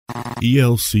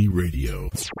ELC Radio.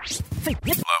 Love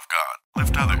God,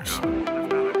 lift others.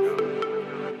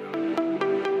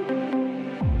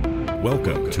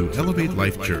 Welcome to Elevate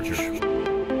Life Church.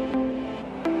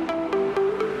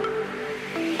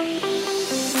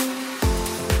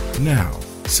 Now,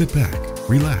 sit back,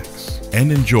 relax,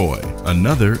 and enjoy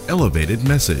another elevated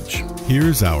message.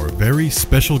 Here's our very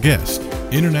special guest,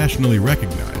 internationally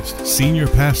recognized senior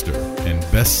pastor and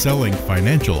best-selling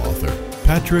financial author,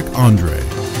 Patrick Ondrey.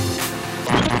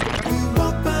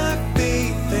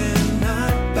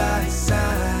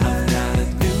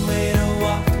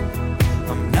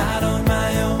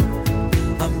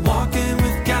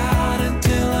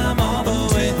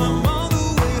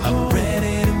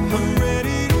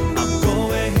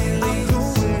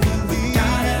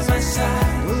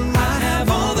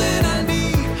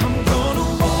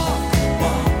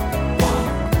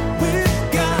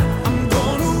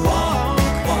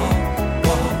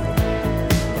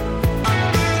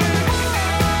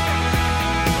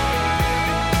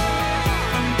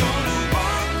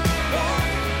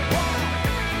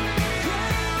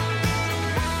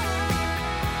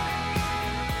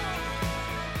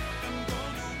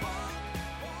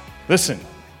 Listen,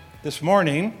 this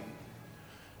morning,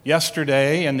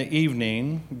 yesterday in the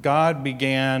evening, God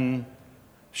began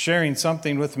sharing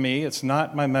something with me. It's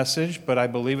not my message, but I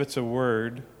believe it's a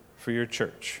word for your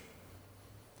church.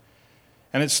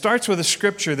 And it starts with a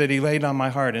scripture that he laid on my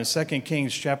heart in 2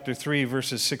 Kings chapter 3,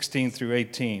 verses 16 through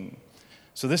 18.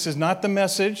 So this is not the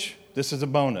message, this is a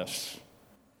bonus.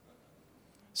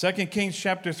 2 Kings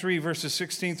chapter 3, verses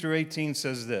 16 through 18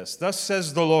 says this, "Thus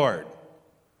says the Lord,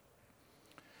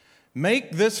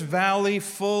 make this valley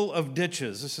full of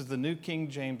ditches." This is the New King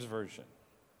James Version.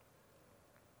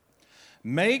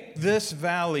 "Make this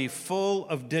valley full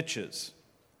of ditches,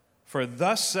 for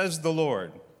thus says the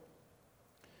Lord,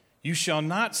 you shall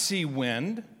not see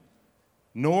wind,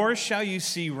 nor shall you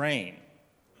see rain."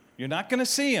 You're not going to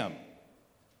see them,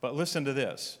 but listen to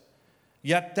this.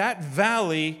 "Yet that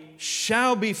valley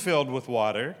shall be filled with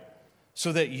water,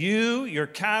 so that you, your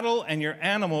cattle, and your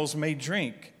animals may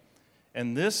drink.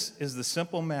 And this is the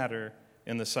simple matter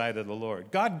in the sight of the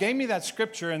Lord." God gave me that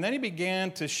scripture, and then he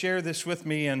began to share this with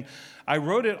me, and I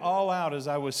wrote it all out as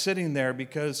I was sitting there,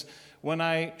 because when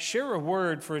I share a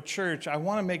word for a church, I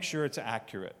want to make sure it's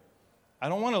accurate. I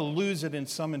don't want to lose it in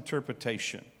some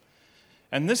interpretation.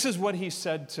 And this is what he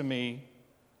said to me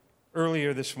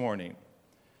earlier this morning.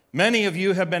 Many of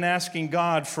you have been asking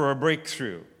God for a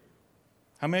breakthrough.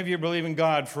 How many of you believe in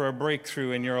God for a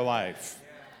breakthrough in your life?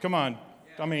 Come on.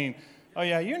 Oh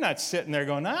yeah, you're not sitting there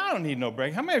going, I don't need no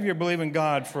break. How many of you believe in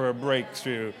God for a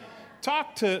breakthrough?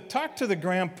 Talk to the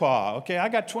grandpa, okay? I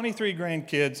got 23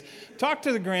 grandkids. Talk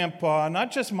to the grandpa,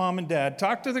 not just mom and dad.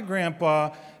 Talk to the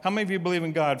grandpa. How many of you believe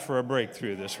in God for a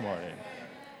breakthrough this morning?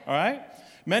 All right?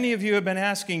 Many of you have been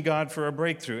asking God for a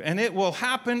breakthrough, and it will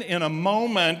happen in a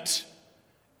moment,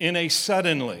 in a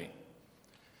suddenly.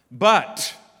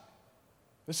 But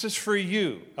this is for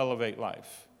you, Elevate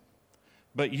Life.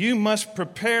 But you must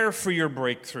prepare for your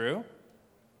breakthrough,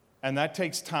 and that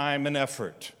takes time and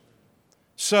effort.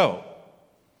 So,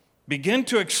 begin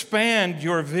to expand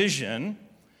your vision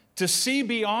to see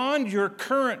beyond your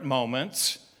current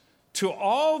moments to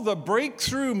all the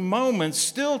breakthrough moments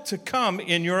still to come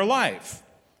in your life.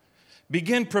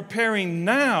 Begin preparing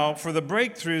now for the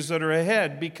breakthroughs that are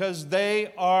ahead, because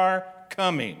they are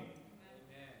coming.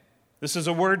 This is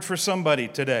a word for somebody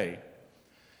today.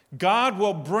 God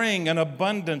will bring an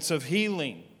abundance of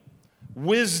healing,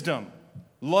 wisdom,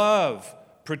 love,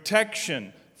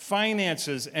 protection,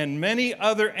 finances, and many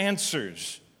other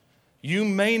answers. You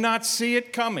may not see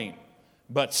it coming,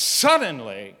 but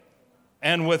suddenly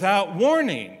and without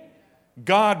warning,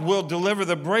 God will deliver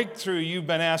the breakthrough you've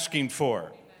been asking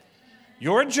for.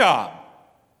 Your job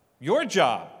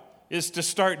is to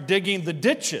start digging the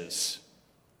ditches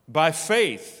by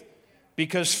faith,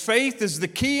 because faith is the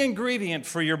key ingredient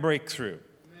for your breakthrough.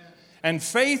 And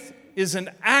faith is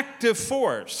an active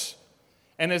force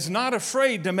and is not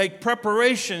afraid to make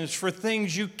preparations for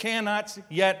things you cannot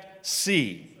yet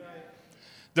see.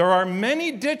 There are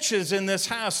many ditches in this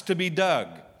house to be dug.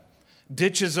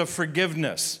 Ditches of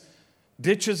forgiveness,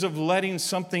 ditches of letting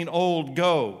something old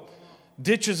go,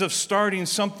 ditches of starting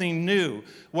something new.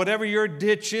 Whatever your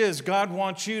ditch is, God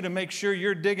wants you to make sure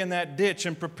you're digging that ditch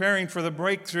and preparing for the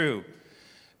breakthrough,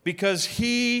 because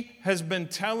he has been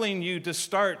telling you to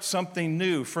start something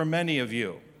new for many of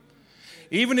you.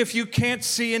 Even if you can't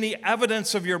see any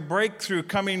evidence of your breakthrough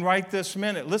coming right this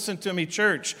minute, listen to me,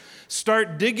 church.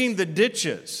 Start digging the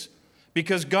ditches,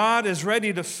 because God is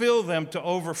ready to fill them to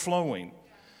overflowing.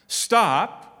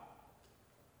 Stop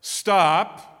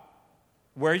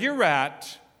where you're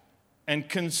at and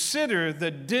consider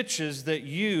the ditches that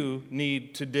you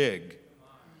need to dig.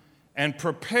 And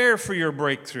prepare for your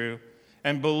breakthrough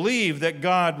and believe that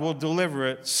God will deliver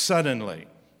it suddenly.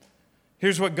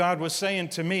 Here's what God was saying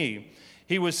to me.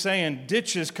 He was saying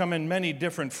ditches come in many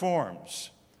different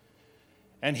forms.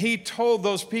 And he told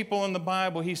those people in the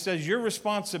Bible, he says, your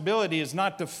responsibility is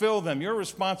not to fill them. Your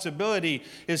responsibility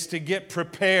is to get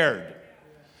prepared.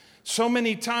 So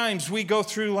many times we go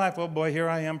through life, oh boy, here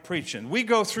I am preaching. We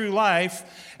go through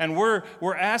life and we're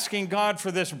asking God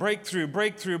for this breakthrough,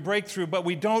 but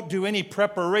we don't do any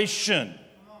preparation.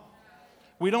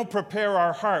 We don't prepare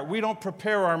our heart. We don't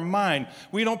prepare our mind.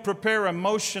 We don't prepare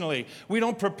emotionally. We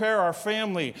don't prepare our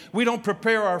family. We don't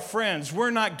prepare our friends.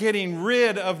 We're not getting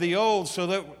rid of the old so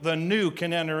that the new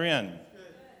can enter in.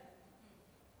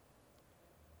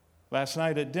 Last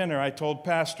night at dinner, I told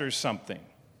pastors something.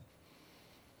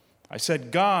 I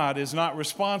said, God is not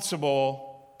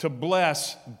responsible to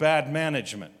bless bad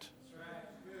management.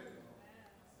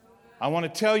 I want to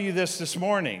tell you this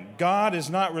morning. God is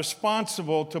not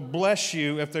responsible to bless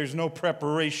you if there's no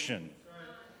preparation.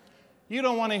 You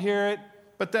don't want to hear it,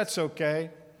 but that's okay.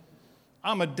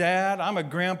 I'm a dad. I'm a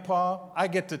grandpa. I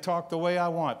get to talk the way I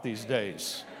want these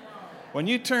days. When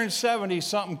you turn 70,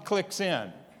 something clicks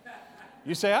in.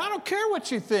 You say, I don't care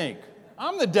what you think.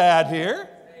 I'm the dad here,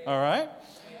 all right?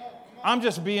 I'm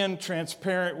just being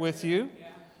transparent with you.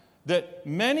 That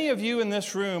many of you in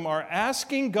this room are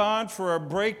asking God for a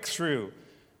breakthrough,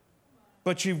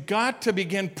 but you've got to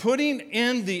begin putting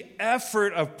in the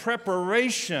effort of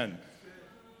preparation.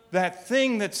 That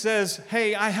thing that says,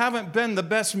 hey, I haven't been the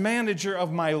best manager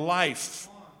of my life.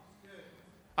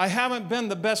 I haven't been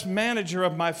the best manager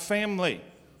of my family.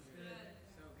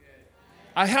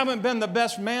 I haven't been the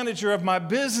best manager of my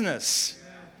business.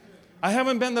 I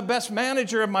haven't been the best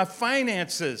manager of my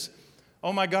finances.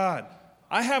 Oh my God.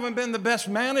 I haven't been the best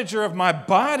manager of my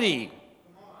body.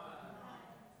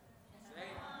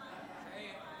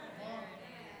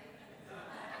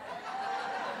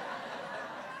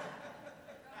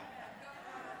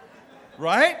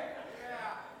 Right?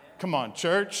 Come on,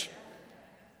 church.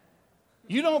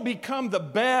 You don't become the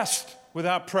best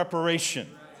without preparation.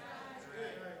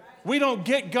 We don't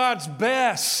get God's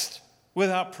best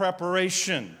without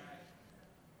preparation.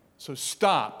 So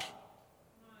stop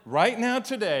right now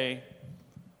today.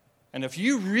 And if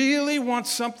you really want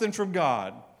something from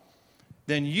God,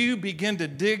 then you begin to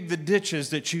dig the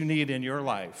ditches that you need in your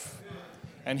life.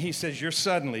 And he says, your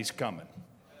suddenly's coming.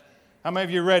 How many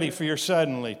of you are ready for your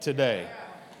suddenly today?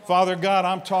 Father God,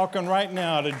 I'm talking right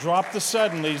now to drop the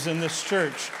suddenlies in this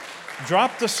church.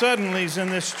 Drop the suddenlies in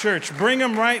this church. Bring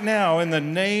them right now. In the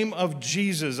name of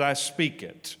Jesus, I speak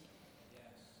it.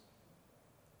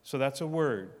 So that's a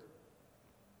word.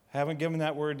 Haven't given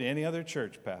that word to any other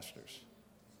church pastors.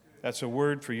 That's a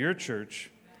word for your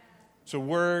church. It's a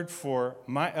word for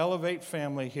my Elevate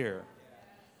family here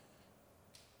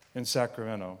in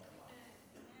Sacramento.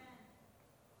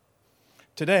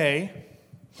 Today,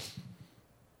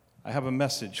 I have a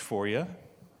message for you.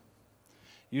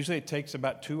 Usually it takes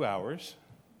about 2 hours.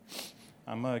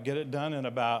 I'm going to get it done in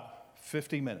about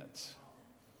 50 minutes.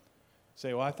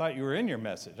 Say, well, I thought you were in your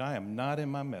message. I am not in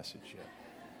my message yet.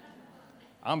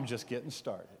 I'm just getting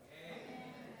started.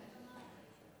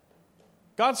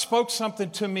 God spoke something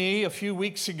to me a few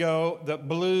weeks ago that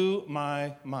blew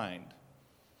my mind.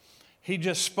 He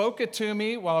just spoke it to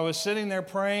me while I was sitting there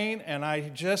praying, and I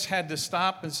just had to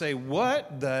stop and say,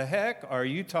 what the heck are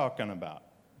you talking about?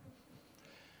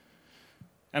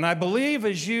 And I believe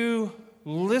as you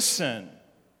listen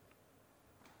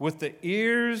with the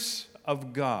ears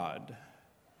of God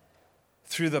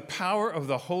through the power of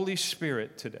the Holy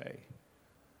Spirit today,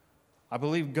 I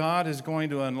believe God is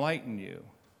going to enlighten you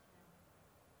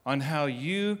on how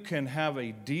you can have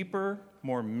a deeper,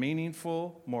 more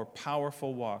meaningful, more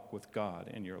powerful walk with God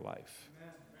in your life.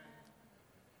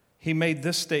 He made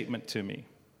this statement to me.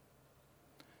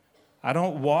 I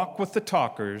don't walk with the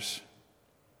talkers,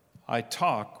 I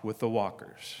talk with the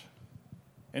walkers.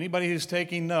 Anybody who's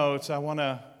taking notes, I want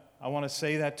to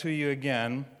say that to you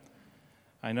again.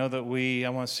 I know that I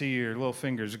want to see your little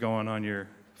fingers going on your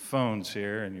phones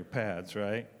here and your pads,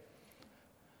 right?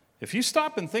 If you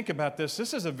stop and think about this,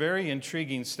 this is a very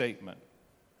intriguing statement.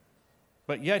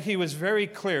 But yet he was very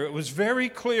clear. It was very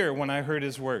clear when I heard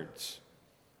his words.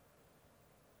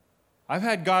 I've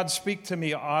had God speak to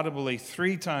me audibly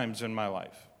 3 times in my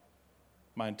life,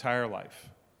 my entire life.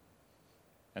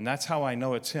 And that's how I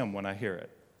know it's him when I hear it.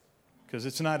 Because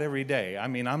it's not every day. I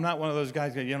mean, I'm not one of those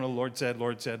guys that, Lord said,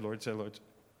 Lord said, Lord said, Lord said.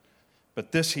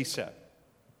 But this he said.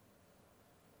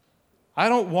 I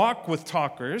don't walk with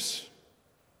talkers.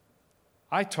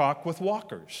 I talk with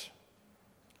walkers.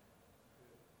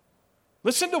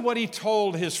 Listen to what he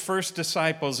told his first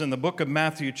disciples in the book of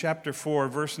Matthew, chapter 4,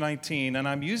 verse 19, and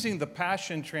I'm using the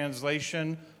Passion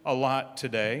Translation a lot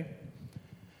today.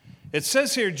 It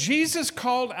says here, Jesus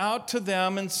called out to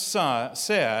them and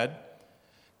said,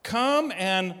 "Come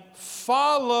and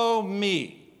follow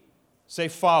me." Say,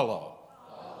 follow.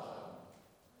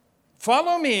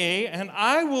 Follow me, and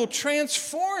I will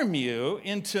transform you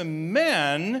into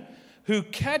men who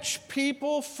catch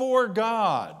people for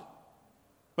God.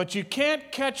 But you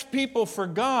can't catch people for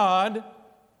God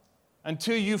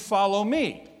until you follow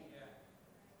me.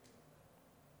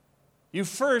 You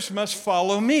first must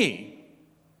follow me.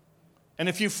 And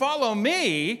if you follow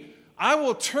me, I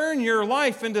will turn your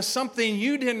life into something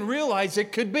you didn't realize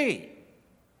it could be.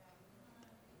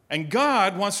 And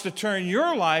God wants to turn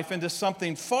your life into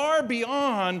something far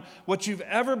beyond what you've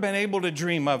ever been able to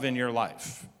dream of in your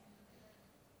life.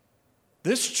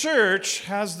 This church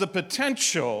has the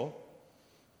potential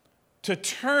to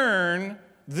turn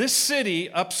this city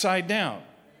upside down.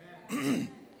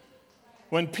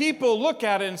 When people look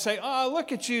at it and say, "Oh,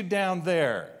 look at you down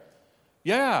there."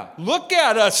 Yeah, look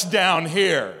at us down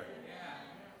here,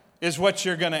 is what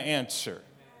you're going to answer.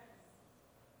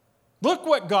 Look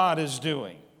what God is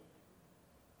doing.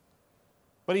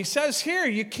 But he says here,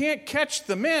 you can't catch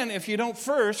the men if you don't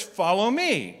first follow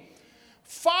me.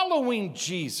 Following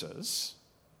Jesus,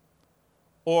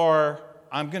 or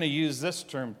I'm going to use this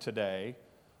term today,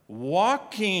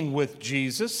 walking with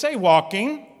Jesus, say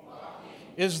walking,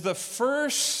 is the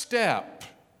first step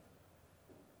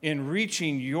in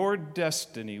reaching your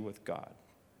destiny with God,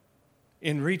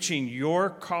 in reaching your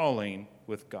calling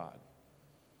with God.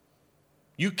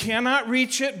 You cannot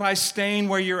reach it by staying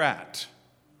where you're at.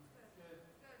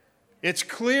 It's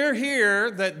clear here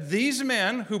that these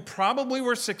men who probably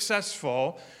were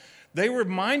successful, they were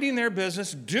minding their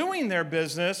business, doing their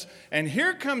business, and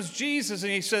here comes Jesus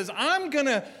and he says, I'm going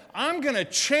to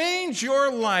change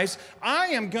your lives. I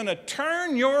am going to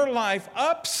turn your life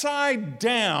upside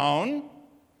down,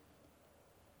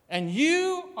 and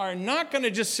you are not going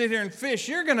to just sit here and fish.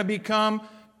 You're going to become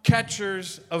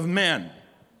catchers of men.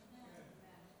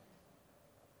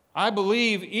 I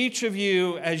believe each of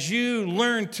you, as you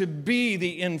learn to be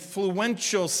the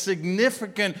influential,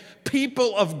 significant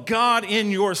people of God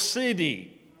in your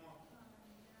city,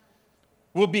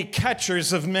 will be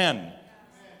catchers of men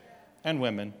and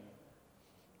women.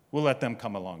 We'll let them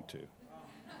come along too.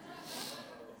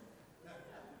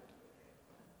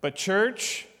 But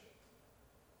church,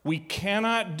 we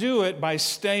cannot do it by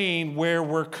staying where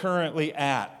we're currently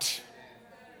at.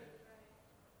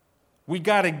 We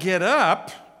got to get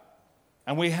up.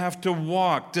 And we have to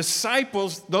walk.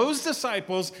 Those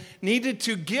disciples needed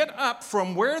to get up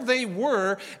from where they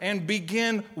were and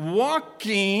begin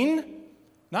walking,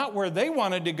 not where they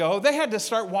wanted to go. They had to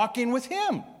start walking with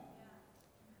him.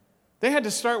 They had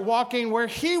to start walking where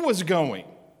he was going.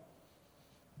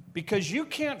 Because you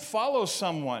can't follow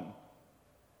someone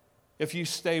if you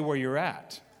stay where you're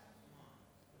at.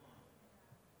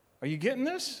 Are you getting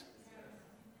this?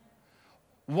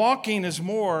 Walking is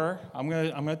more, I'm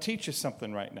going to teach you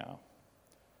something right now.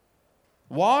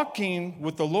 Walking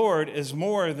with the Lord is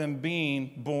more than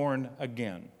being born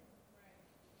again.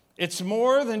 It's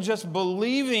more than just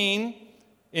believing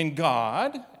in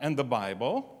God and the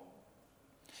Bible.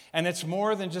 And it's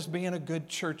more than just being a good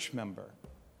church member.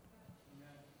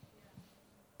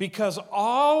 Because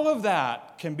all of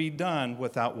that can be done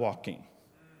without walking.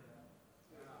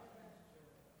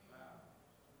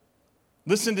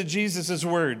 Listen to Jesus'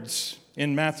 words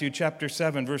in Matthew chapter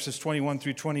 7, verses 21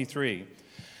 through 23.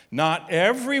 Not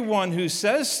everyone who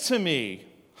says to me,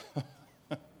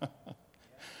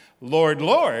 Lord,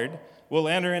 Lord, will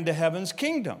enter into heaven's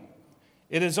kingdom.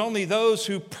 It is only those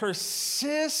who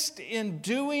persist in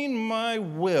doing my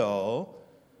will,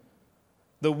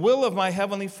 the will of my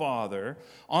heavenly Father.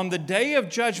 On the day of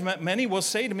judgment, many will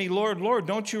say to me, Lord, Lord,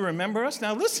 don't you remember us?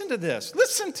 Now listen to this.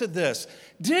 Listen to this.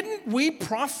 Didn't we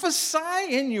prophesy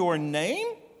in your name?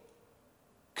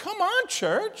 Come on,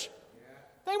 church.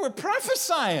 They were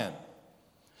prophesying.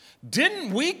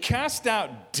 Didn't we cast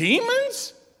out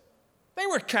demons? They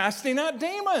were casting out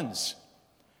demons.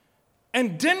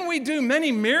 And didn't we do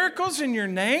many miracles in your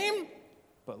name?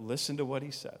 But listen to what he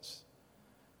says.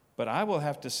 But I will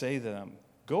have to say to them,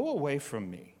 go away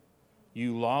from me,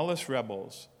 you lawless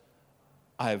rebels.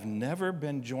 I've never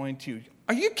been joined to you.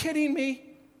 Are you kidding me?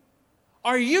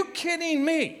 Are you kidding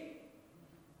me?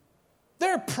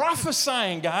 They're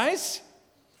prophesying, guys.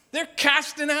 They're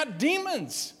casting out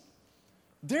demons.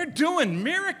 They're doing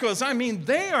miracles. I mean,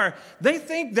 they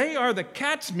think they are the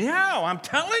cat's meow. I'm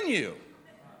telling you.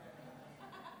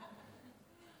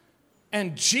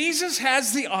 And Jesus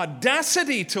has the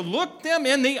audacity to look them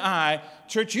in the eye.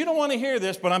 Church, you don't want to hear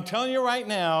this, but I'm telling you right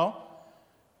now,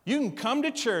 you can come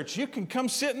to church, you can come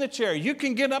sit in the chair, you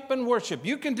can get up and worship,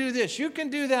 you can do this, you can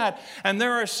do that. And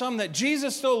there are some that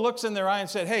Jesus still looks in their eye and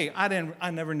said, hey,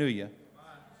 I never knew you.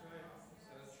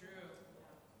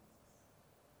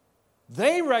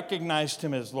 They recognized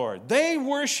him as Lord. They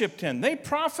worshiped him. They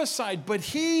prophesied, but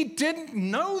he didn't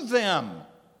know them.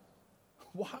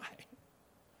 Why?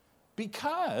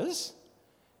 Because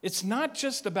it's not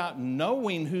just about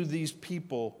knowing who these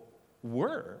people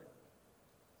were.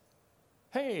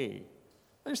 Hey,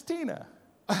 there's Tina.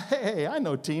 Hey, I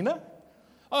know Tina.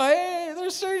 Oh, hey,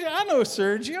 there's Sergio. I know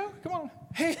Sergio. Come on.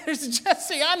 Hey, there's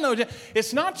Jesse. I know Jesse.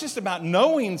 It's not just about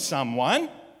knowing someone.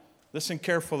 Listen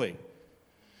carefully.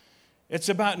 It's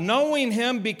about knowing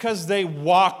him because they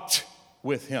walked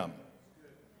with him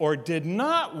or did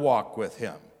not walk with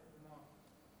him.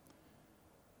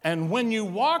 And when you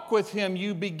walk with him,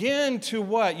 you begin to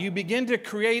what? You begin to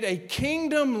create a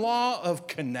kingdom law of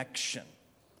connection.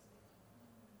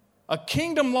 A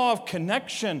kingdom law of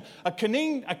connection, a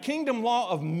kingdom law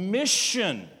of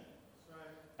mission,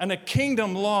 and a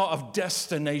kingdom law of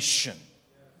destination.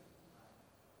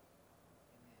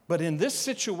 But in this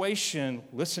situation,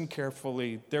 listen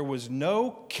carefully, there was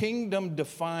no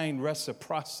kingdom-defined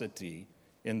reciprocity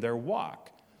in their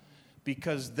walk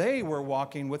because they were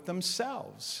walking with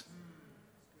themselves.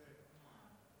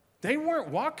 They weren't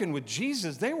walking with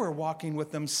Jesus, they were walking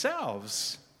with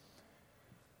themselves.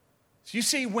 You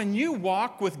see, when you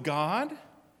walk with God,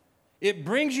 it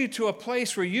brings you to a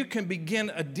place where you can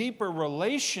begin a deeper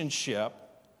relationship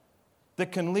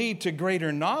that can lead to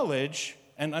greater knowledge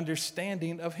and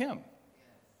understanding of him.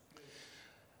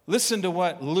 Listen to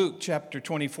what Luke chapter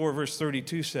 24, verse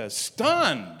 32 says.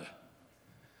 Stunned,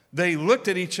 they looked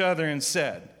at each other and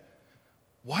said,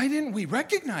 why didn't we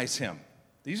recognize him?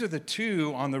 These are the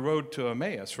two on the road to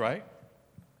Emmaus, right?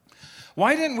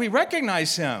 Why didn't we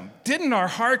recognize him? Didn't our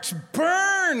hearts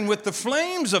burn with the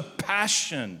flames of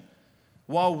passion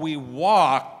while we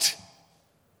walked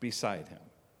beside him?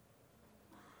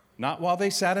 Not while they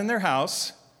sat in their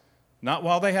house, not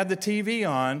while they had the TV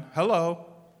on. Hello.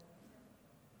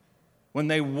 When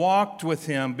they walked with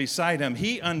him, beside him,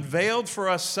 he unveiled for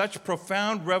us such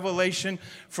profound revelation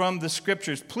from the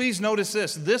scriptures. Please notice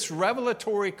this. This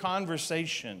revelatory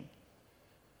conversation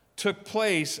took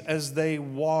place as they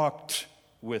walked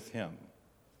with him.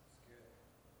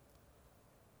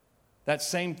 That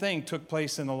same thing took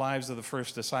place in the lives of the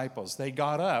first disciples. They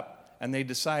got up and they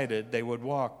decided they would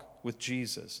walk with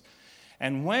Jesus.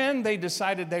 And when they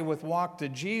decided they would walk to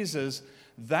Jesus,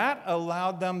 that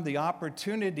allowed them the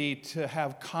opportunity to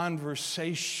have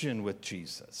conversation with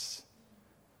Jesus.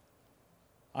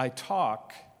 I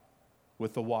talk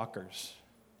with the walkers.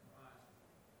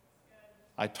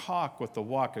 I talk with the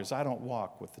walkers. I don't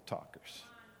walk with the talkers.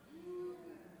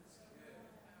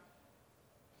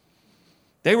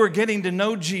 They were getting to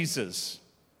know Jesus,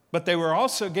 but they were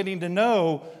also getting to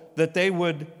know that they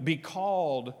would be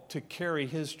called to carry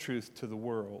his truth to the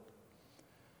world.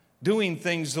 Doing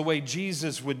things the way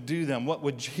Jesus would do them. What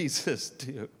would Jesus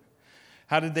do?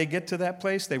 How did they get to that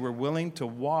place? They were willing to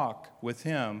walk with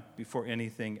him before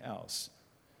anything else.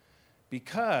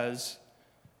 Because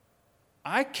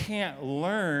I can't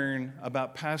learn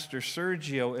about Pastor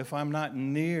Sergio if I'm not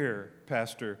near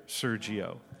Pastor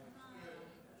Sergio.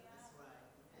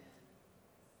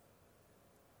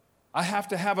 I have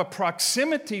to have a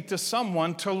proximity to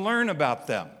someone to learn about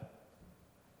them.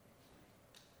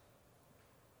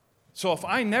 So if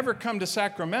I never come to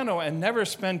Sacramento and never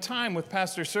spend time with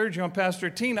Pastor Sergio and Pastor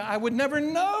Tina, I would never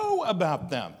know about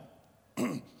them.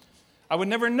 I would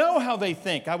never know how they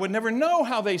think. I would never know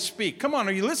how they speak. Come on,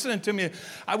 are you listening to me?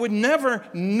 I would never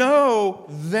know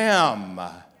them.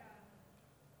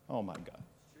 Oh my God.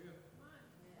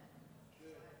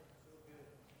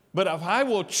 But if I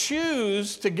will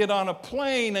choose to get on a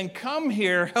plane and come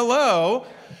here, hello,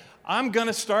 I'm going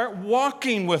to start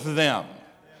walking with them.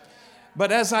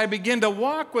 But as I begin to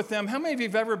walk with them, how many of you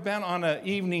have ever been on an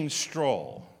evening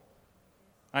stroll?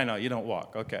 I know, you don't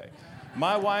walk, okay.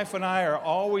 My wife and I are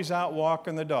always out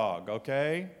walking the dog,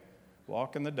 okay?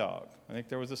 Walking the dog. I think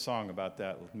there was a song about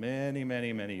that many,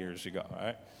 many, many years ago, all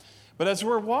right? But as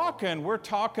we're walking, we're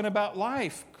talking about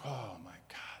life. Oh, my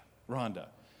God. Rhonda,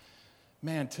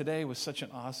 man, today was such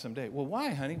an awesome day. Well, why,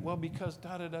 honey? Well, because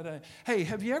da-da-da-da. Hey,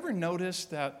 have you ever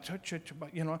noticed that,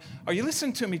 are you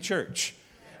listening to me, church?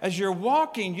 As you're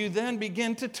walking, you then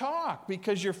begin to talk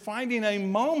because you're finding a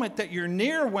moment that you're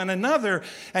near one another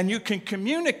and you can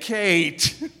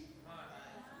communicate.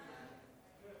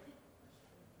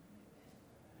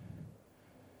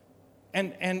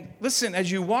 And listen,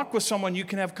 as you walk with someone, you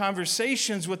can have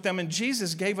conversations with them. And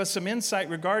Jesus gave us some insight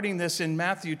regarding this in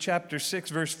Matthew chapter 6,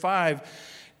 verse 5,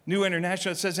 New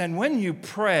International. It says, and when you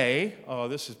pray, oh,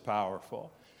 this is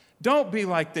powerful, don't be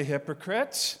like the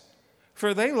hypocrites,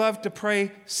 for they love to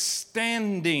pray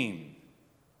standing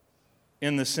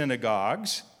in the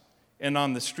synagogues and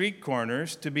on the street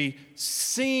corners to be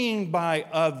seen by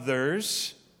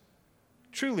others.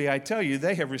 Truly, I tell you,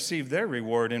 they have received their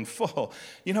reward in full.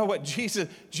 You know what?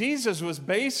 Jesus was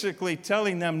basically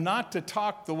telling them not to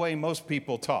talk the way most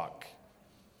people talk.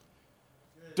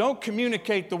 Don't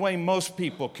communicate the way most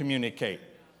people communicate.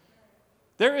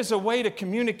 There is a way to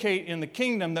communicate in the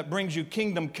kingdom that brings you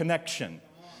kingdom connection,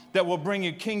 that will bring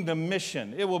you kingdom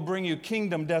mission. It will bring you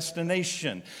kingdom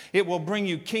destination. It will bring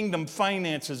you kingdom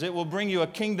finances. It will bring you a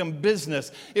kingdom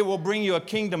business. It will bring you a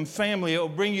kingdom family. It will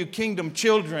bring you kingdom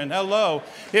children. Hello.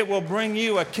 It will bring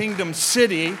you a kingdom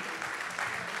city.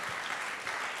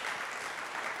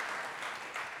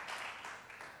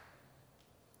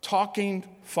 Talking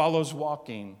follows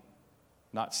walking,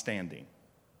 not standing.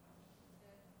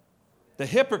 The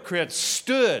hypocrites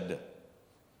stood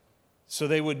so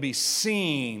they would be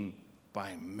seen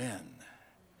by men.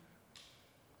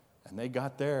 And they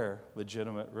got their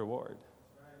legitimate reward.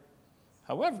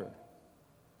 However,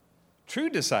 true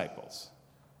disciples,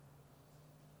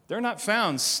 they're not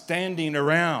found standing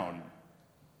around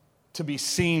to be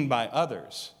seen by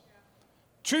others.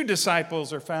 True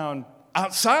disciples are found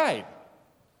outside,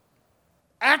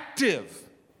 active,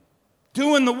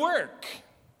 doing the work.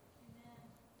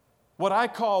 What I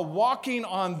call walking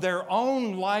on their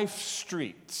own life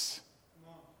streets.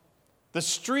 The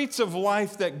streets of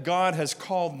life that God has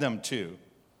called them to.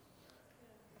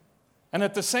 And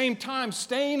at the same time,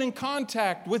 staying in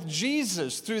contact with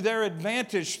Jesus through their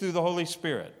advantage through the Holy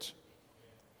Spirit.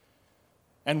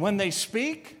 And when they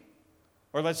speak,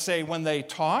 or let's say when they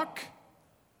talk,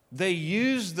 they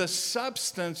use the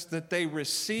substance that they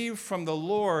receive from the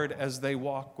Lord as they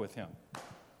walk with Him.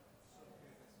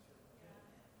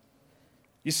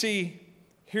 You see,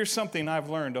 here's something I've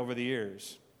learned over the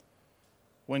years.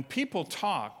 When people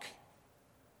talk,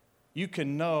 you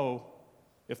can know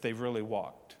if they've really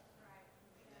walked.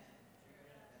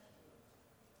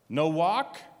 No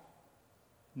walk,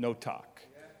 no talk.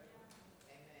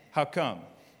 How come?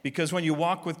 Because when you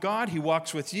walk with God, He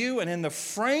walks with you, and in the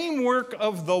framework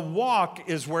of the walk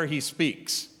is where He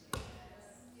speaks.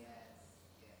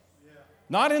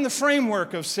 Not in the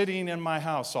framework of sitting in my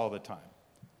house all the time.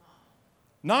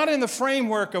 Not in the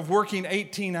framework of working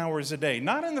 18 hours a day.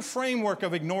 Not in the framework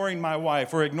of ignoring my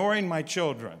wife or ignoring my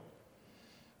children.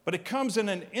 But it comes in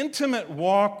an intimate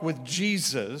walk with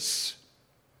Jesus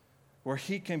where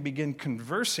He can begin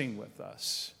conversing with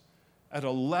us at a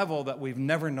level that we've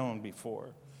never known before.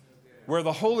 Where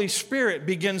the Holy Spirit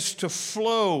begins to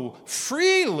flow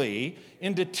freely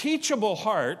into teachable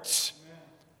hearts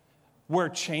where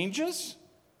changes,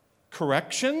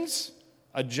 corrections,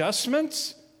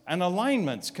 adjustments, and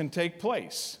alignments can take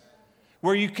place,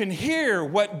 where you can hear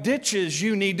what ditches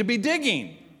you need to be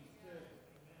digging.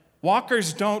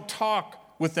 Walkers don't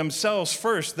talk with themselves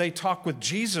first, they talk with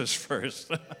Jesus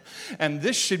first. And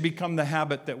this should become the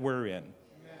habit that we're in.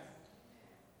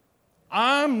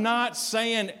 I'm not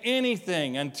saying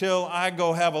anything until I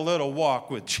go have a little walk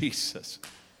with Jesus.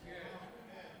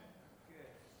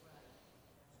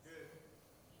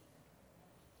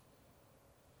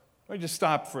 Let me just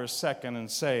stop for a second and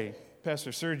say,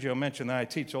 Pastor Sergio mentioned that I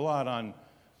teach a lot on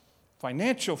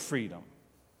financial freedom.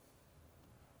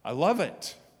 I love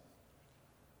it.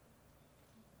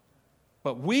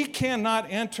 But we cannot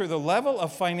enter the level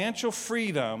of financial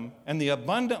freedom and the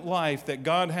abundant life that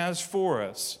God has for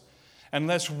us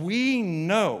unless we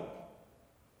know.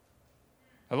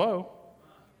 Hello?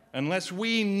 Unless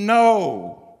we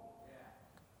know.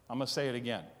 I'm going to say it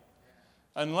again.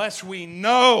 Unless we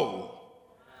know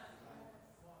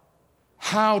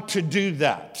how to do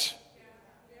that.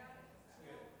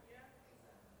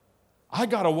 I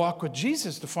got to walk with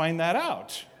Jesus to find that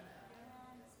out.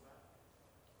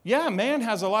 Yeah, man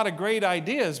has a lot of great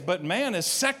ideas, but man is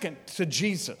second to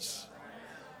Jesus.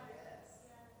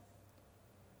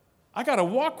 I got to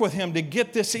walk with Him to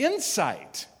get this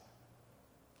insight.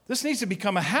 This needs to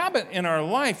become a habit in our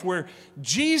life where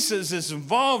Jesus is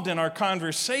involved in our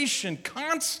conversation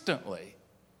constantly.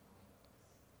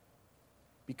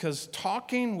 Because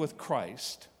talking with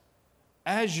Christ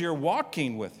as you're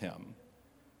walking with Him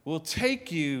will take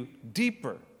you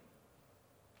deeper.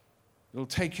 It'll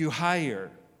take you higher.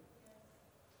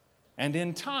 And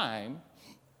in time,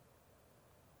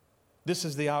 this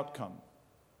is the outcome.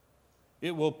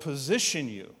 It will position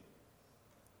you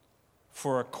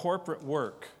for a corporate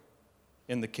work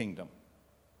in the kingdom.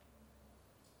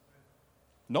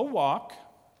 No walk,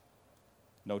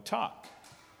 no talk.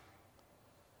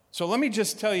 So let me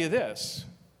just tell you this.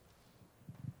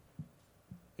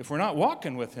 If we're not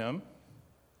walking with him,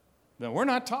 then we're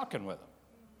not talking with him.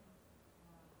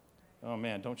 Oh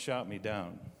man, don't shout me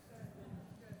down.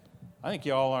 I think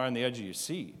you all are on the edge of your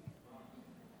seat.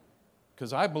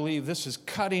 Because I believe this is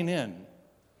cutting in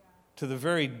to the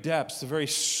very depths, the very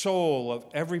soul of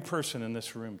every person in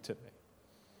this room today.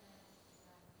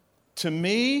 To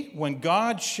me, when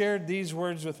God shared these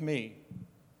words with me,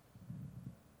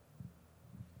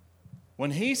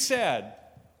 when he said,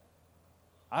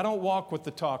 I don't walk with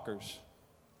the talkers,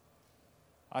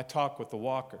 I talk with the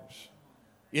walkers,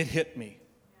 it hit me.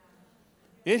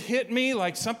 It hit me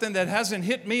like something that hasn't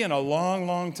hit me in a long,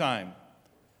 long time.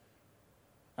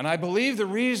 And I believe the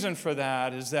reason for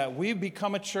that is that we've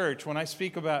become a church. When I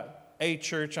speak about a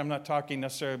church, I'm not talking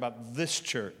necessarily about this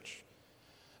church.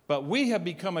 But we have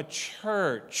become a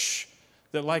church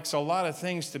that likes a lot of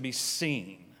things to be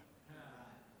seen.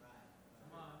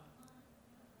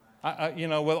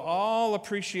 With all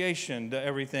appreciation to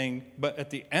everything, but at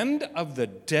the end of the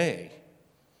day,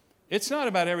 it's not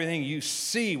about everything you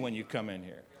see when you come in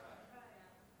here.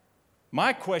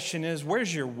 My question is,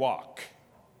 where's your walk?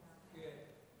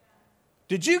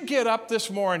 Did you get up this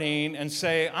morning and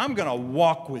say, I'm going to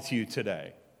walk with you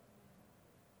today?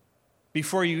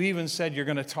 Before you even said you're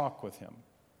going to talk with him.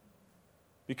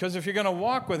 Because if you're going to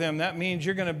walk with him, that means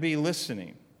you're going to be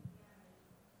listening.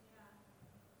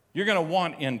 You're going to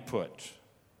want input.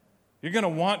 You're going to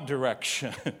want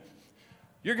direction.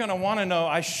 You're going to want to know,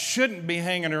 I shouldn't be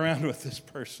hanging around with this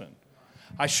person.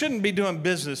 I shouldn't be doing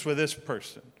business with this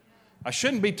person. I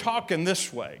shouldn't be talking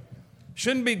this way.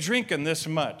 Shouldn't be drinking this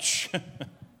much.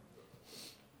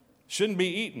 Shouldn't be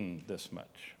eating this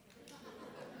much.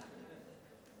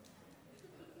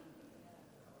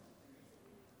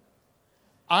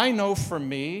 I know for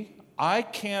me, I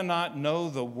cannot know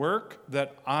the work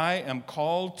that I am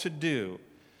called to do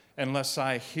unless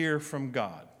I hear from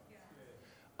God.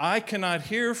 I cannot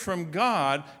hear from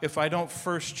God if I don't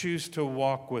first choose to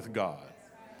walk with God.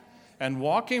 And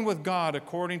walking with God,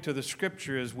 according to the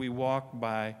Scripture, is we walk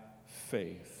by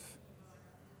faith.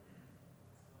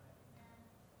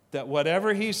 That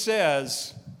whatever he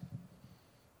says,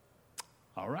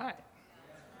 all right.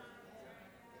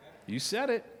 You said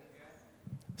it.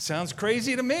 Sounds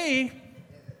crazy to me,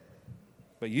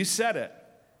 but you said it.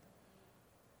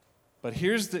 But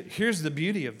here's the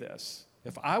beauty of this.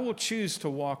 If I will choose to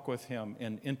walk with him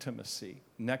in intimacy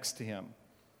next to him,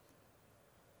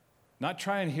 not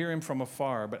try and hear him from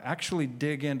afar, but actually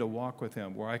dig in to walk with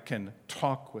him where I can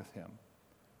talk with him,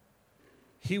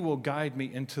 he will guide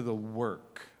me into the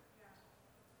work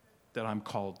that I'm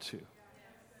called to.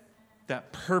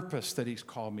 That purpose that he's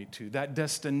called me to, that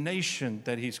destination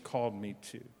that he's called me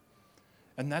to.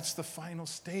 And that's the final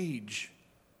stage.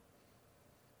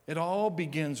 It all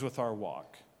begins with our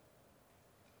walk.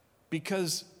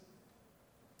 Because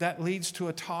that leads to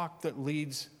a talk that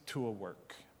leads to a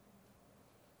work.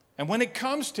 And when it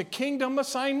comes to kingdom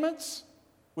assignments,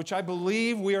 which I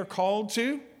believe we are called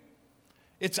to,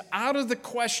 it's out of the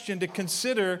question to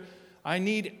consider. I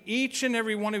need each and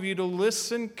every one of you to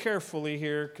listen carefully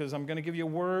here, because I'm going to give you a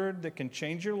word that can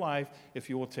change your life if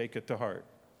you will take it to heart.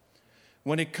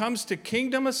 When it comes to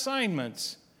kingdom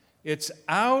assignments, it's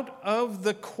out of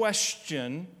the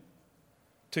question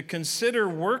to consider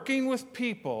working with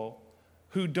people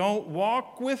who don't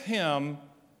walk with him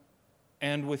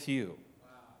and with you.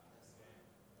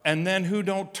 And then who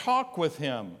don't talk with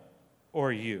him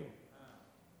or you.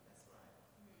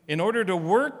 In order to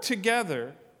work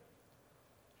together,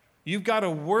 you've got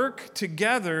to work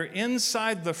together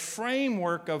inside the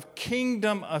framework of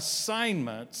kingdom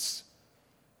assignments,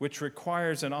 which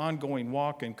requires an ongoing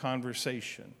walk and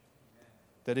conversation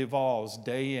that evolves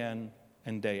day in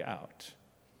and day out.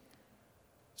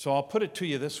 So I'll put it to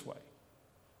you this way.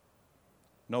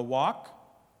 No walk,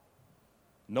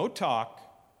 no talk,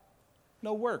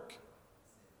 no work.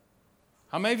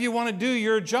 How many of you want to do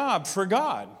your job for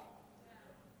God?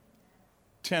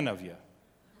 10 of you.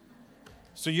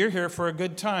 So you're here for a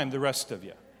good time, the rest of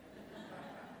you.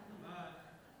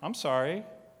 I'm sorry.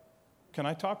 Can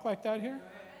I talk like that here?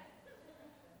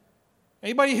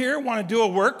 Anybody here want to do a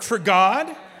work for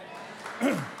God?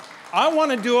 I want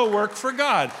to do a work for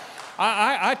God.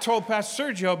 I told Pastor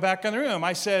Sergio back in the room,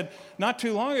 I said, not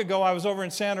too long ago, I was over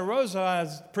in Santa Rosa. I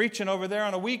was preaching over there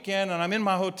on a weekend, and I'm in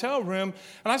my hotel room,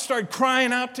 and I started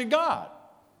crying out to God.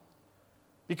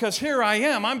 Because here I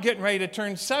am, I'm getting ready to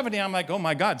turn 70. I'm like, oh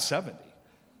my God, 70.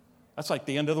 That's like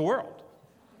the end of the world,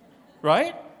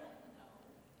 right?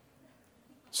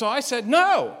 So I said,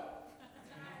 no.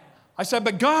 I said,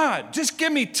 but God, just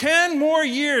give me 10 more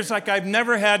years like I've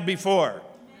never had before.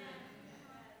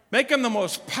 Make them the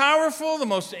most powerful, the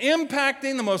most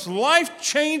impacting, the most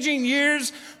life-changing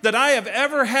years that I have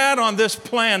ever had on this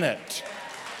planet.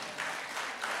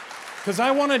 Because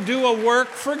I want to do a work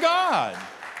for God.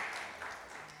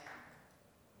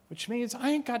 Which means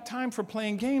I ain't got time for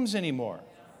playing games anymore.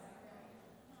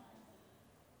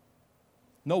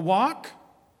 No walk,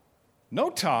 no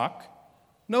talk,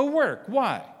 no work.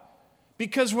 Why?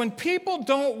 Because when people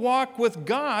don't walk with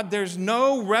God, there's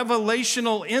no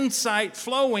revelational insight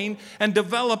flowing and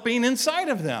developing inside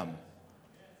of them.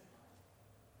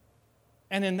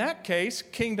 And in that case,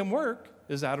 kingdom work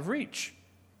is out of reach.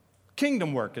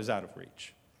 Kingdom work is out of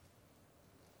reach.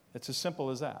 It's as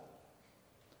simple as that.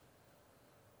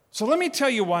 So let me tell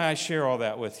you why I share all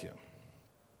that with you.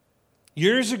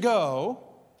 Years ago,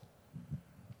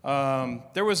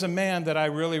 there was a man that I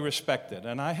really respected,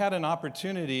 and I had an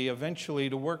opportunity eventually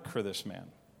to work for this man.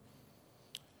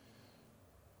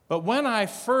 But when I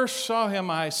first saw him,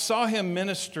 I saw him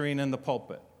ministering in the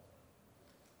pulpit.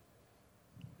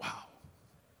 Wow.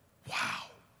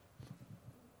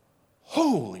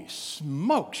 Holy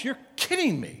smokes, you're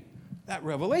kidding me. That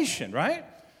revelation, right?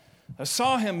 I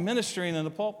saw him ministering in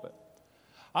the pulpit.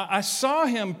 I saw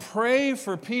him pray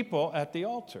for people at the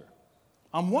altar.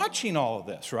 I'm watching all of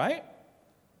this, right?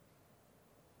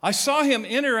 I saw him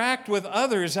interact with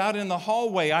others out in the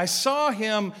hallway. I saw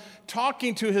him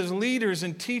talking to his leaders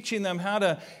and teaching them how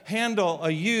to handle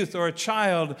a youth or a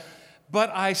child. But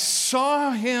I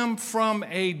saw him from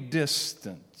a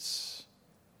distance.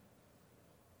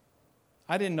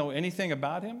 I didn't know anything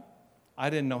about him. I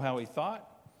didn't know how he thought.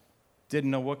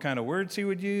 Didn't know what kind of words he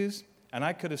would use. And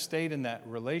I could have stayed in that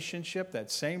relationship, that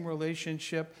same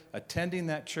relationship, attending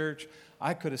that church.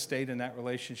 I could have stayed in that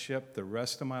relationship the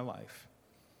rest of my life.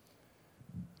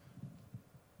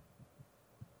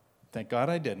 Thank God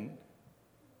I didn't.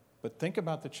 But think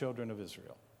about the children of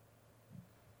Israel.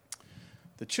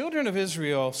 The children of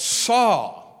Israel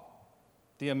saw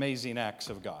the amazing acts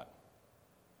of God.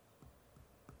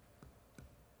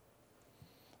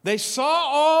 They saw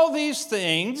all these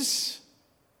things,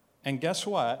 and guess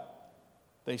what?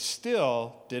 They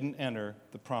still didn't enter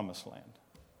the promised land.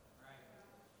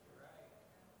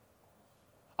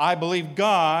 I believe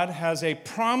God has a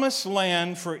promised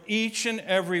land for each and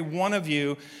every one of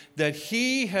you that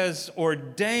He has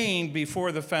ordained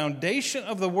before the foundation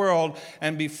of the world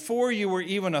and before you were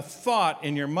even a thought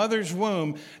in your mother's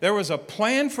womb. There was a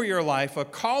plan for your life, a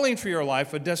calling for your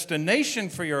life, a destination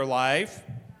for your life,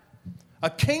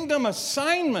 a kingdom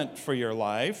assignment for your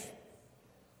life.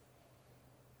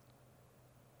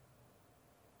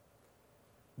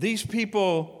 These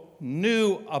people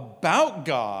knew about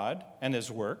God and His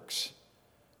works,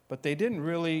 but they didn't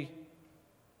really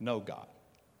know God.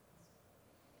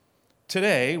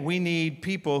 Today, we need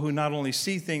people who not only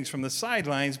see things from the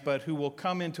sidelines, but who will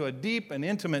come into a deep and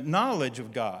intimate knowledge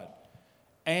of God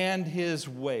and His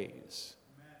ways.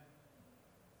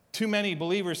 Too many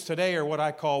believers today are what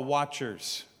I call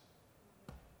watchers.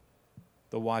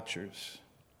 The watchers.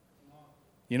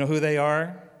 You know who they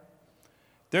are?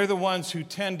 They're the ones who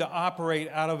tend to operate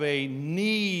out of a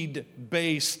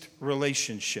need-based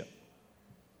relationship.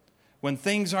 When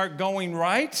things aren't going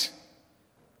right,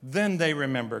 then they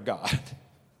remember God.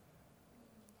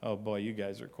 Oh boy, you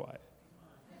guys are quiet.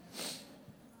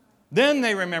 Then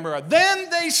they remember God. Then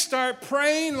they start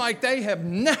praying like they have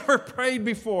never prayed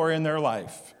before in their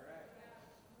life.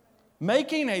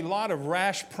 Making a lot of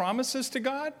rash promises to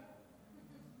God.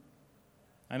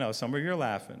 I know, some of you are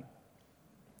laughing.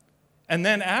 And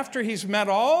then after He's met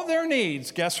all their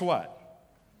needs, guess what?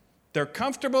 They're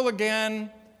comfortable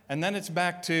again, and then it's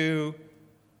back to,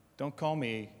 don't call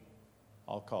me,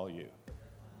 I'll call you.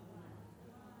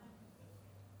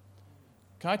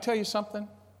 Can I tell you something?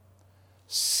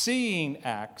 Seeing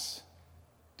acts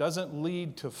doesn't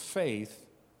lead to faith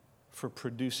for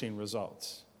producing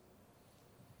results.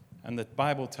 And the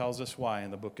Bible tells us why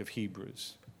in the book of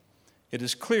Hebrews. It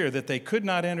is clear that they could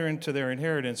not enter into their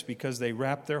inheritance because they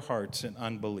wrapped their hearts in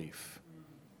unbelief.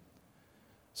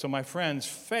 So, my friends,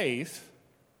 faith,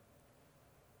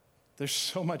 there's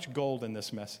so much gold in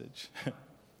this message.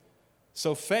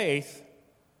 So, faith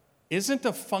isn't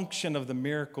a function of the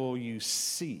miracle you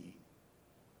see.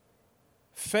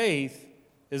 Faith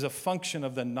is a function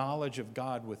of the knowledge of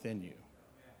God within you.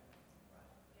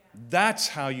 That's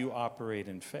how you operate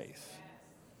in faith.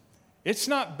 It's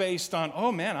not based on,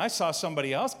 oh man, I saw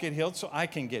somebody else get healed, so I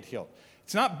can get healed.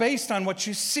 It's not based on what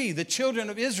you see. The children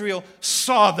of Israel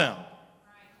saw them,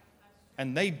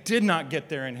 and they did not get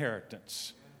their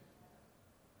inheritance.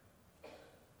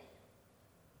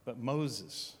 But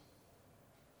Moses,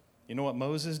 you know what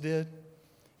Moses did?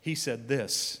 He said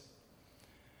this,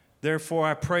 therefore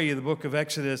I pray you, the book of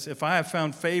Exodus, if I have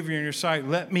found favor in your sight,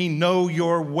 let me know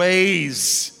your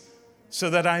ways so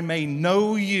that I may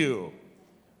know you.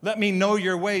 Let me know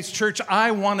your ways. Church,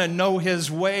 I want to know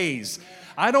his ways.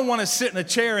 I don't want to sit in a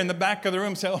chair in the back of the room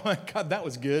and say, oh my God, that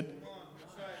was good.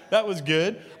 That was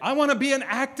good. I want to be an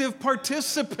active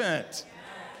participant.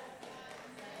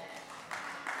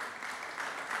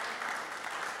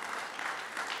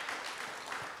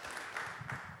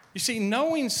 You see,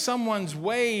 knowing someone's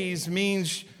ways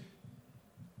means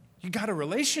you got a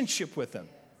relationship with them.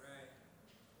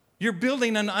 You're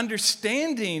building an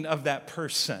understanding of that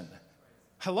person.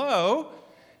 Hello?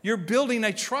 You're building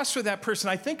a trust with that person.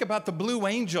 I think about the Blue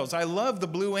Angels. I love the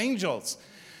Blue Angels.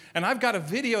 And I've got a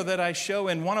video that I show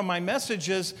in one of my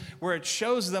messages where it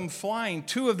shows them flying,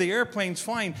 2 of the airplanes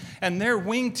flying, and their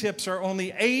wingtips are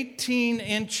only 18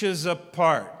 inches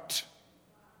apart.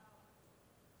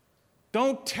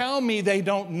 Don't tell me they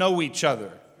don't know each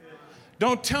other.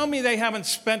 Don't tell me they haven't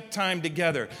spent time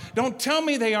together. Don't tell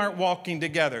me they aren't walking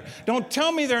together. Don't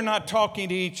tell me they're not talking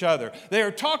to each other. They are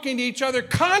talking to each other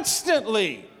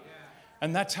constantly.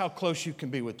 And that's how close you can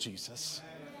be with Jesus.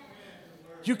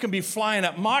 You can be flying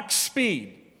at Mach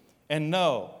speed and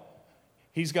know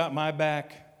he's got my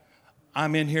back.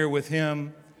 I'm in here with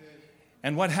him.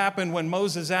 And what happened when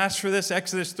Moses asked for this?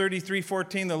 Exodus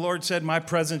 33:14, the Lord said, my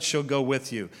presence shall go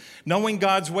with you. Knowing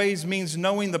God's ways means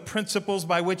knowing the principles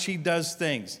by which he does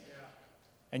things.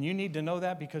 And you need to know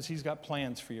that because he's got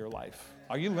plans for your life.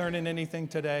 Are you learning anything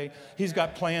today? He's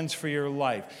got plans for your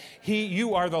life.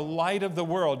 You are the light of the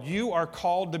world. You are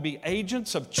called to be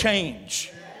agents of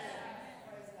change.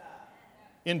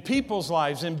 In people's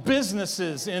lives, in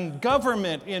businesses, in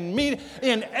government, in media,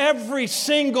 in every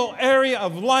single area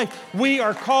of life, we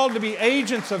are called to be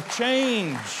agents of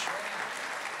change.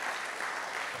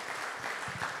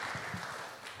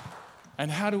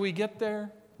 And how do we get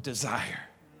there? Desire.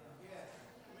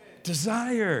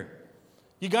 Desire.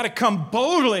 You got to come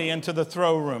boldly into the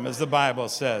throne room, as the Bible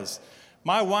says.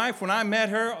 My wife, when I met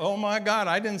her, oh my God,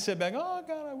 I didn't sit back, oh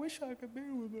God, I wish I could be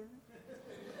with her.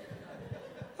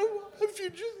 If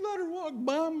you just let her walk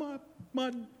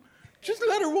by just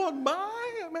let her walk by.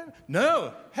 I mean,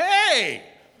 no. Hey,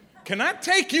 can I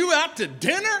take you out to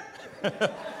dinner?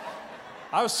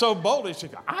 I was so bold. She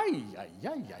said, ay.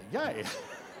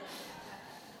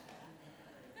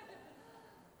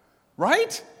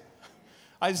 Right?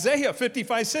 Isaiah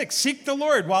 55:6, seek the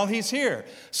Lord while he's here.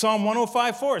 Psalm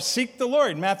 105:4, seek the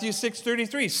Lord. Matthew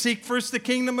 6:33, seek first the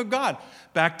kingdom of God.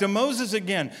 Back to Moses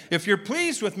again. If you're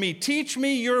pleased with me, teach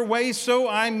me your ways so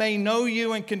I may know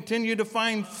you and continue to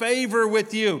find favor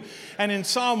with you. And in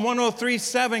Psalm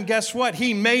 103:7, guess what?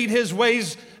 He made his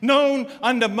ways known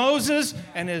unto Moses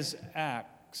and his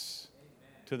acts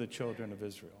to the children of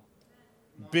Israel.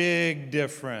 Big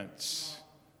difference.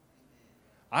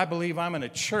 I believe I'm in a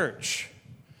church.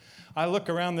 I look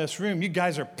around this room. You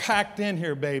guys are packed in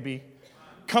here, baby.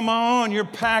 Come on, you're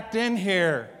packed in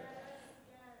here.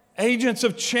 Agents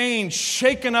of change,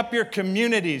 shaking up your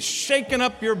communities, shaking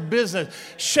up your business,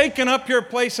 shaking up your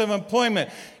place of employment,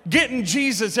 getting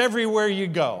Jesus everywhere you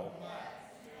go.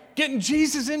 Getting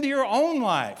Jesus into your own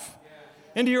life,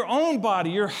 into your own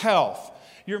body, your health,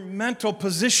 your mental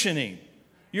positioning,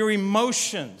 your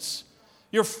emotions,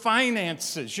 your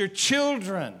finances, your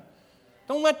children.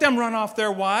 Don't let them run off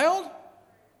their wild.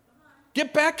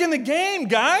 Get back in the game,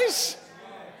 guys.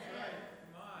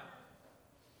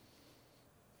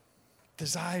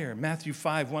 Desire, Matthew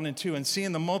 5:1-2. And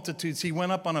seeing the multitudes, he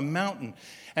went up on a mountain.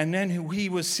 And then he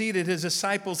was seated, his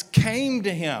disciples came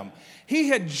to him. He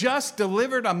had just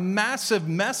delivered a massive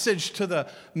message to the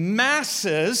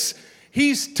masses.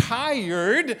 He's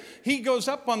tired. He goes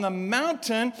up on the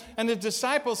mountain, and the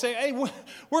disciples say, hey,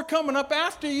 we're coming up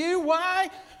after you. Why?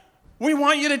 We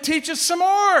want you to teach us some more.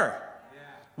 Yeah.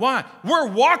 Why? We're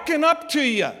walking up to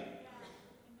you.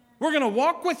 We're going to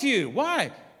walk with you.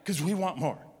 Why? Because we want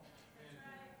more.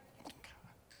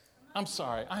 I'm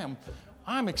sorry.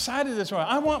 I'm excited this morning.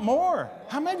 I want more.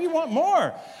 How many of you want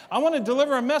more? I want to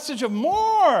deliver a message of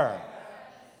more.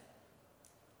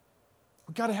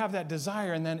 We've got to have that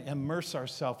desire and then immerse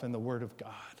ourselves in the Word of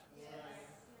God.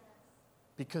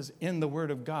 Because in the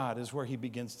Word of God is where he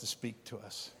begins to speak to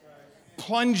us.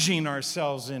 Plunging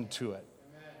ourselves into it.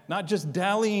 Not just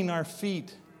dallying our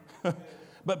feet,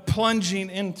 but plunging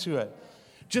into it.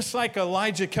 Just like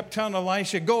Elijah kept telling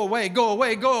Elisha, go away, go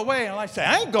away, go away. And Elisha said,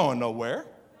 I ain't going nowhere.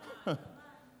 You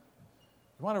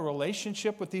want a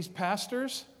relationship with these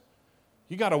pastors?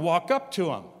 You got to walk up to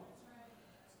them.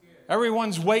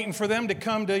 Everyone's waiting for them to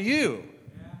come to you.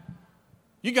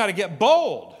 You got to get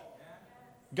bold.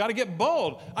 Got to get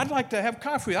bold. I'd like to have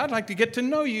coffee. I'd like to get to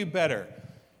know you better.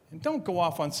 And don't go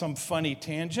off on some funny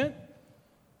tangent.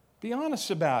 Be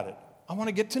honest about it. I want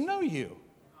to get to know you.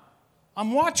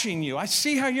 I'm watching you. I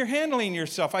see how you're handling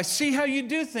yourself. I see how you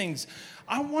do things.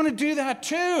 I want to do that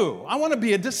too. I want to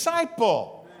be a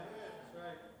disciple.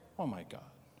 Oh my God.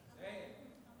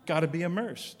 Got to be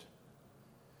immersed.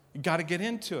 You got to get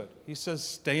into it. He says,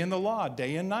 stay in the law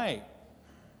day and night.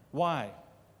 Why?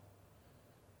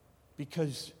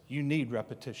 Because you need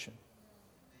repetition.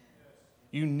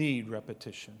 You need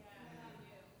repetition.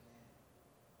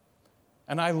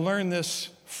 And I learned this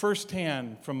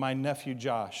firsthand from my nephew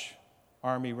Josh,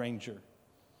 Army Ranger.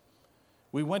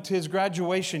 We went to his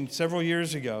graduation several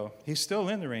years ago. He's still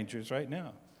in the Rangers right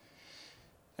now.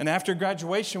 And after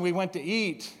graduation, we went to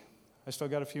eat. I still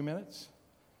got a few minutes.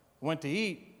 Went to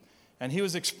eat, and he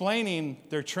was explaining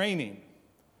their training.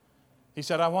 He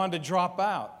said, I wanted to drop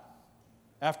out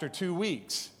after 2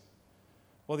 weeks.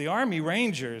 Well, the Army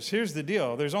Rangers, here's the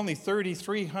deal. There's only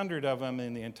 3,300 of them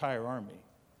in the entire Army.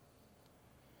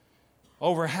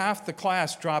 Over half the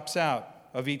class drops out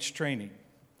of each training.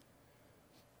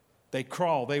 They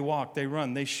crawl, they walk, they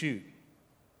run, they shoot.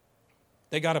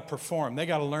 They got to perform. They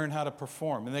got to learn how to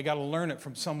perform, and they got to learn it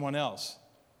from someone else.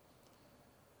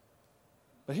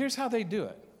 But here's how they do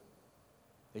it.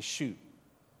 They shoot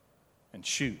and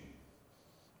shoot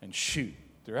and shoot.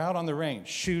 They're out on the range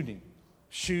shooting,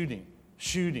 shooting,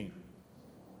 shooting,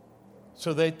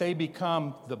 so that they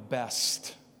become the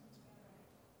best.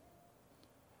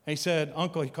 He said,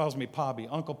 Uncle, he calls me Pobby,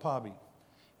 Uncle Pobby.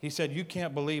 He said, you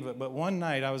can't believe it, but one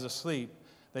night I was asleep.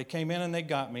 They came in and they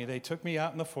got me. They took me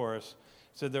out in the forest.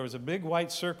 Said there was a big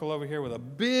white circle over here with a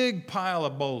big pile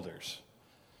of boulders.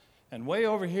 And way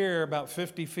over here, about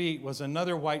 50 feet, was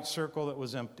another white circle that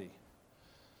was empty.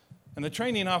 And the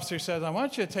training officer says, I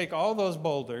want you to take all those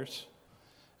boulders,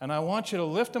 and I want you to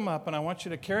lift them up, and I want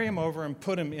you to carry them over and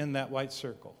put them in that white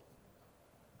circle.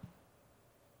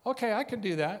 Okay, I could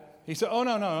do that. He said, oh,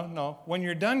 no. When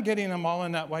you're done getting them all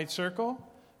in that white circle,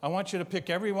 I want you to pick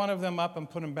every one of them up and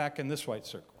put them back in this white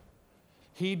circle.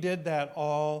 He did that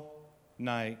all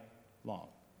night long.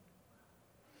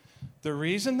 The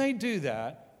reason they do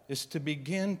that is to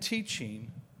begin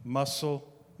teaching muscle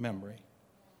memory.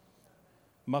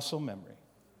 Muscle memory.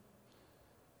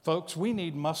 Folks, we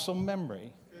need muscle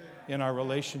memory in our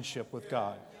relationship with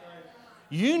God.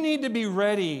 You need to be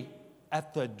ready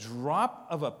at the drop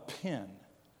of a pin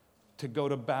to go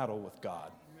to battle with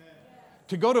God.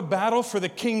 To go to battle for the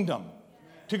kingdom.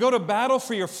 To go to battle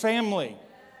for your family.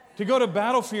 To go to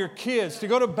battle for your kids. To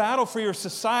go to battle for your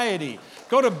society.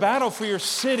 Go to battle for your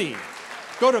city.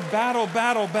 Go to battle,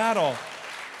 battle, battle.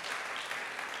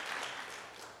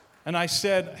 And I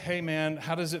said, hey man,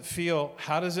 how does it feel?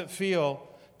 How does it feel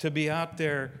to be out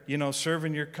there,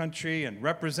 serving your country and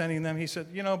representing them? He said,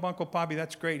 Uncle Bobby,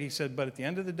 that's great. He said, but at the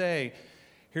end of the day,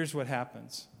 here's what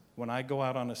happens when I go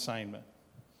out on assignment.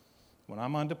 When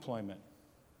I'm on deployment,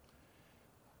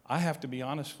 I have to be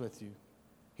honest with you.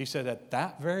 He said, at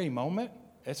that very moment,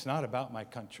 it's not about my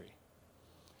country.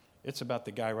 It's about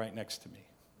the guy right next to me.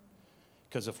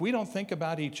 Because if we don't think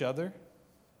about each other,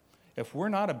 if we're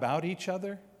not about each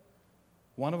other,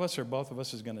 one of us or both of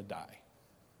us is going to die.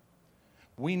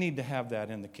 We need to have that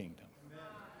in the kingdom.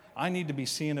 I need to be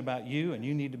seeing about you, and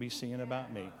you need to be seeing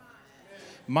about me.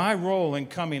 My role in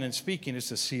coming and speaking is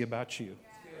to see about you.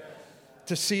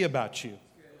 To see about you.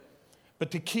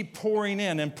 But to keep pouring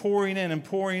in and pouring in and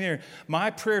pouring in.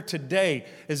 My prayer today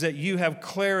is that you have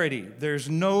clarity. There's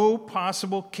no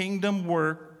possible kingdom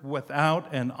work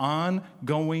without an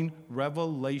ongoing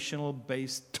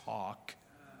revelational-based talk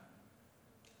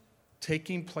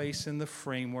taking place in the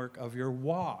framework of your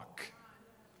walk.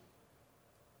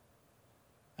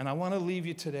 And I want to leave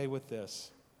you today with this,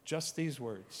 just these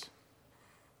words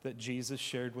that Jesus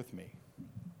shared with me.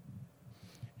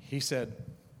 He said,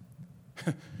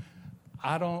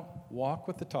 I don't walk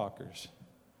with the talkers,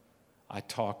 I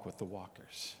talk with the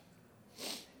walkers.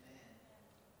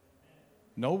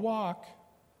 No walk,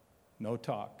 no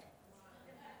talk.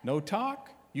 No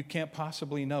talk, you can't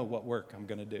possibly know what work I'm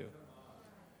going to do.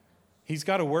 He's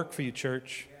got a work for you,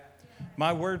 church.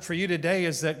 My word for you today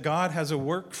is that God has a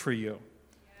work for you.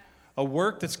 A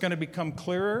work that's going to become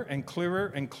clearer and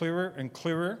clearer and clearer and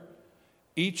clearer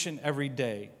each and every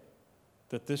day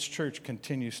that this church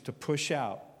continues to push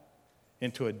out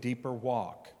into a deeper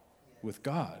walk with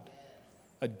God.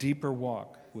 A deeper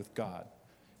walk with God.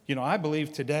 I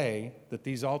believe today that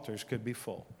these altars could be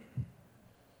full.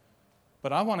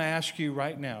 But I want to ask you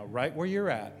right now, right where you're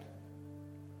at,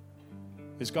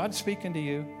 is God speaking to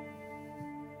you?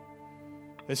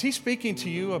 Is he speaking to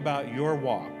you about your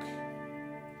walk?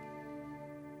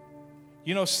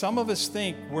 You know, some of us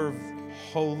think we're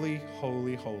holy,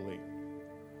 holy, holy.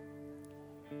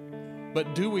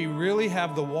 But do we really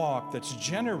have the walk that's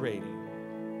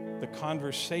generating the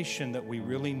conversation that we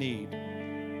really need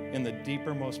in the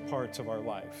deepermost parts of our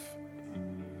life?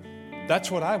 That's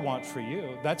what I want for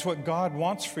you. That's what God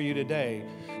wants for you today,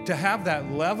 to have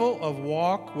that level of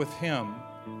walk with him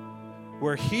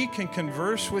where he can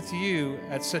converse with you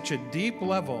at such a deep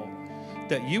level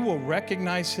that you will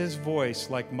recognize his voice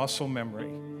like muscle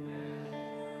memory.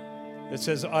 It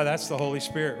says, oh, that's the Holy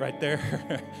Spirit right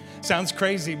there. Sounds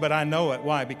crazy, but I know it.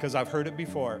 Why? Because I've heard it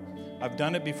before. I've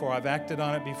done it before. I've acted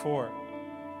on it before.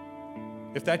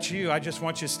 If that's you, I just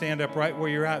want you to stand up right where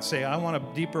you're at. Say, I want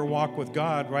a deeper walk with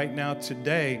God right now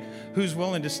today. Who's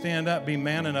willing to stand up, be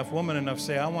man enough, woman enough,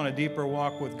 say, I want a deeper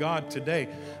walk with God today.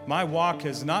 My walk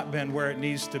has not been where it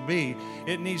needs to be.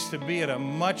 It needs to be at a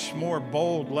much more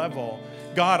bold level.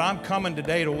 God, I'm coming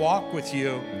today to walk with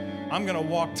you. I'm going to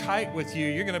walk tight with you.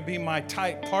 You're going to be my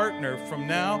tight partner from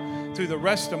now through the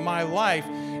rest of my life.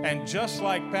 And just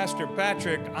like Pastor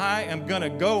Patrick, I am going to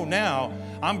go now.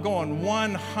 I'm going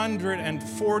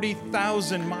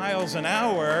 140,000 miles an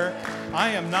hour. I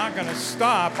am not going to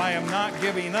stop. I am not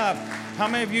giving up. How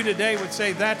many of you today would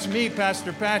say, that's me,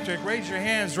 Pastor Patrick? Raise your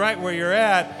hands right where you're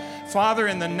at. Father,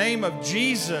 in the name of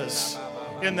Jesus,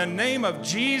 in the name of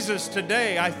Jesus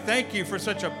today, I thank you for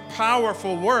such a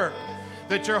powerful work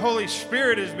that your Holy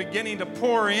Spirit is beginning to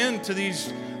pour into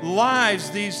these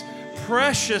lives, these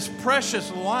precious,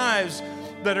 precious lives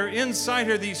that are inside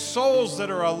here, these souls that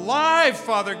are alive,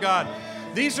 Father God.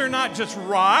 These are not just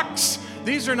rocks.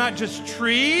 These are not just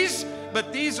trees,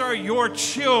 but these are your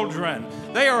children.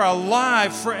 They are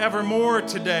alive forevermore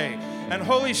today. And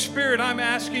Holy Spirit, I'm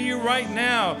asking you right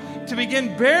now to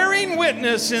begin bearing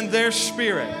witness in their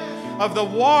spirit of the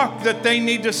walk that they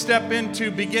need to step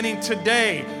into beginning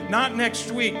today, not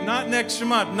next week, not next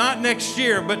month, not next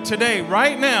year, but today,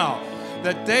 right now,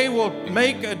 that they will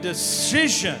make a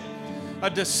decision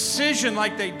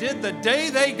like they did the day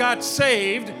they got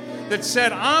saved, that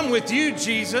said, I'm with you,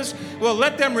 Jesus. Well,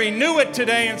 let them renew it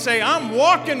today and say, I'm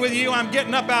walking with you. I'm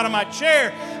getting up out of my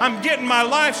chair. I'm getting my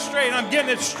life straight. I'm getting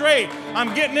it straight.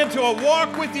 I'm getting into a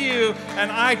walk with you.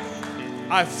 And I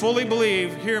fully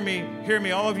believe, hear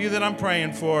me, all of you that I'm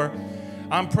praying for.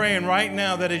 I'm praying right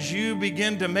now that as you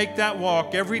begin to make that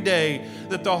walk every day,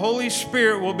 that the Holy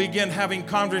Spirit will begin having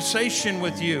conversation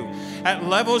with you at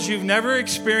levels you've never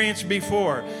experienced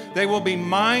before. They will be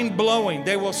mind-blowing.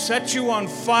 They will set you on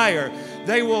fire.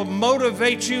 They will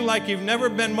motivate you like you've never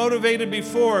been motivated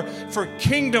before for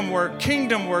kingdom work,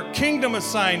 kingdom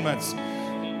assignments,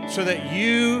 so that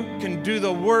you can do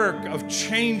the work of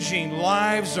changing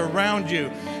lives around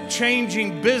you,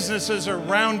 changing businesses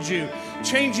around you,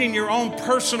 changing your own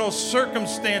personal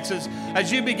circumstances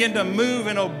as you begin to move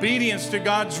in obedience to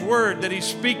God's word that he's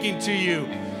speaking to you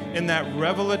in that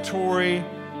revelatory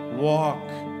walk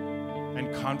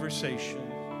and conversation.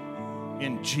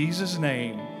 In Jesus'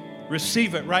 name,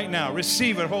 receive it right now.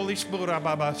 Receive it, Holy Spirit.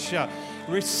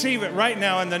 Receive it right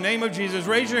now in the name of Jesus.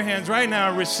 Raise your hands right now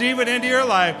and receive it into your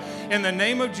life in the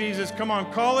name of Jesus. Come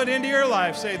on, call it into your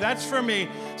life. Say, that's for me.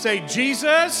 Say,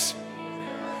 Jesus,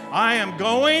 I am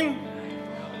going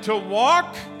to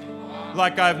walk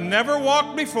like I've never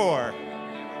walked before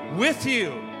with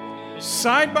you,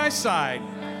 side by side,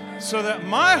 so that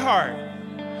my heart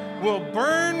will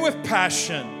burn with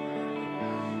passion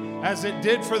as it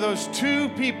did for those two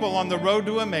people on the road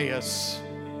to Emmaus.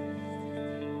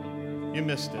 You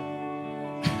missed it.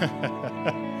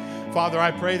 Father,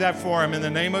 I pray that for him in the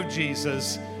name of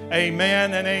Jesus.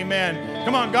 Amen and amen.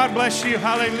 Come on, God bless you.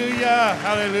 Hallelujah.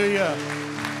 Hallelujah.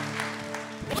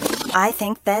 I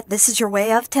think that this is your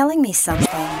way of telling me something.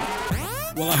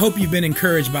 Well, I hope you've been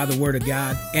encouraged by the Word of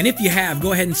God. And if you have,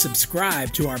 go ahead and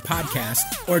subscribe to our podcast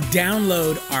or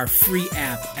download our free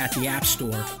app at the App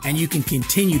Store, and you can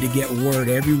continue to get Word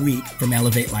every week from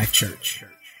Elevate Life Church.